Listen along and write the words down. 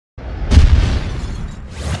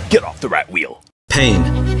Get off the rat wheel. Pain.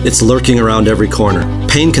 It's lurking around every corner.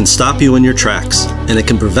 Pain can stop you in your tracks, and it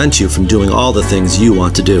can prevent you from doing all the things you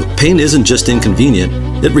want to do. Pain isn't just inconvenient,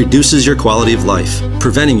 it reduces your quality of life,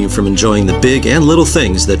 preventing you from enjoying the big and little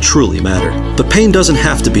things that truly matter. But pain doesn't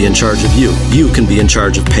have to be in charge of you. You can be in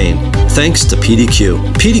charge of pain, thanks to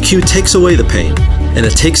PDQ. PDQ takes away the pain, and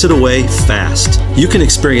it takes it away fast. You can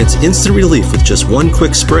experience instant relief with just one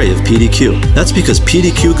quick spray of PDQ. That's because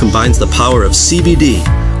PDQ combines the power of CBD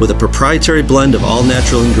with a proprietary blend of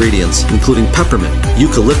all-natural ingredients, including peppermint,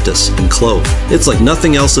 eucalyptus, and clove. It's like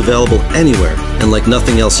nothing else available anywhere, and like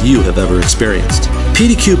nothing else you have ever experienced.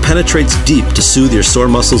 PDQ penetrates deep to soothe your sore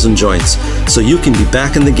muscles and joints, so you can be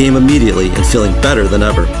back in the game immediately and feeling better than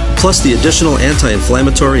ever. Plus, the additional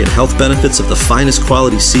anti-inflammatory and health benefits of the finest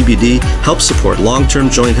quality CBD help support long-term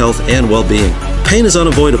joint health and well-being. Pain is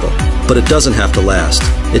unavoidable, but it doesn't have to last.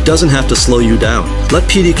 It doesn't have to slow you down. Let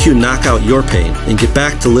PDQ knock out your pain and get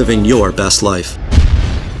back to living your best life.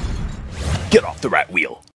 Get off the rat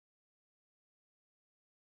wheel.